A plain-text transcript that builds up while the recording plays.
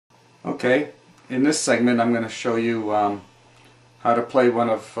Okay, in this segment I'm going to show you how to play one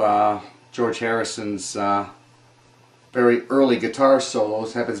of George Harrison's very early guitar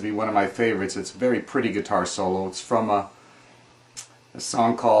solos. Happens to be one of my favorites. It's a very pretty guitar solo. It's from a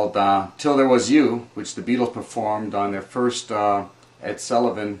song called Till There Was You, which the Beatles performed on their first Ed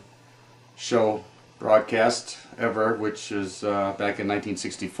Sullivan show broadcast ever, which is back in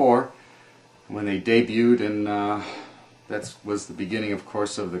 1964 when they debuted, and that was the beginning, of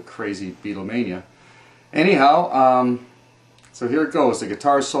course, of the crazy Beatlemania. Anyhow, so here it goes, the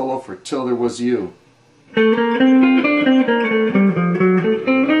guitar solo for Till There Was You.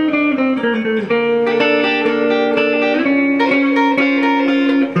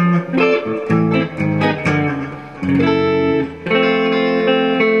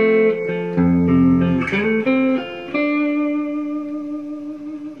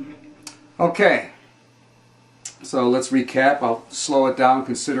 Okay, so let's recap. I'll slow it down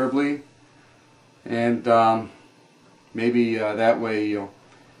considerably, and maybe that way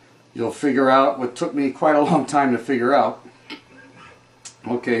you'll figure out what took me quite a long time to figure out.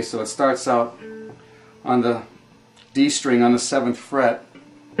 Okay, so it starts out on the D string on the 7th fret.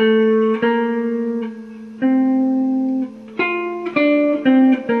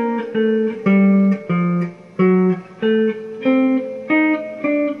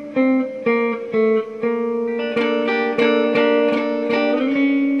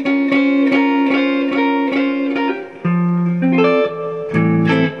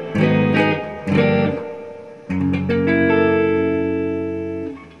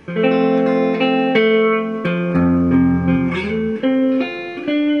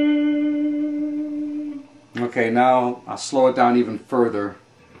 Okay, now I'll slow it down even further.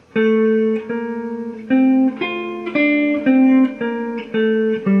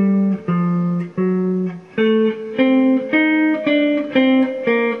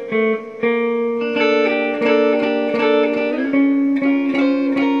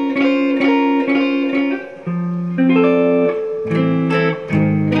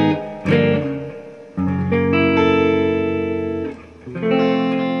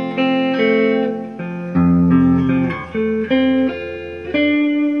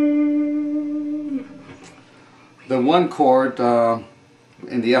 The one chord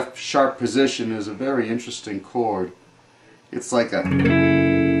in the F sharp position is a very interesting chord. It's like a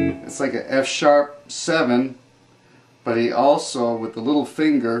F sharp 7, but he also, with the little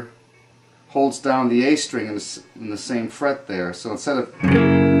finger, holds down the A string in the same fret there. So instead of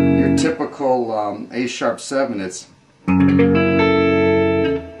your typical A sharp 7, it's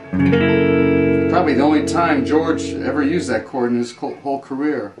probably the only time George ever used that chord in his whole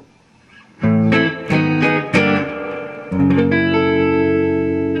career.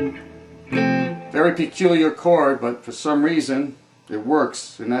 Very peculiar chord, but for some reason it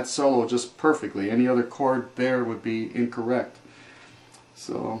works in that solo just perfectly. Any other chord there would be incorrect.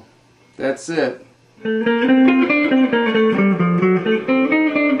 So that's it.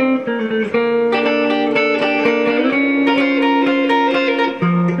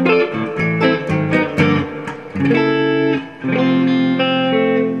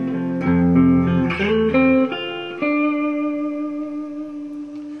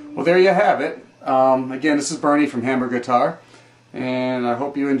 Well, there you have it. Again, this is Bernie from Hamburger Guitar, and I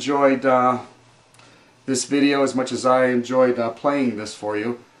hope you enjoyed this video as much as I enjoyed playing this for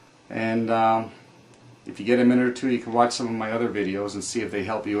you. And if you get a minute or two, you can watch some of my other videos and see if they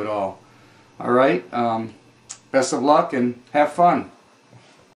help you at all. Alright, best of luck and have fun.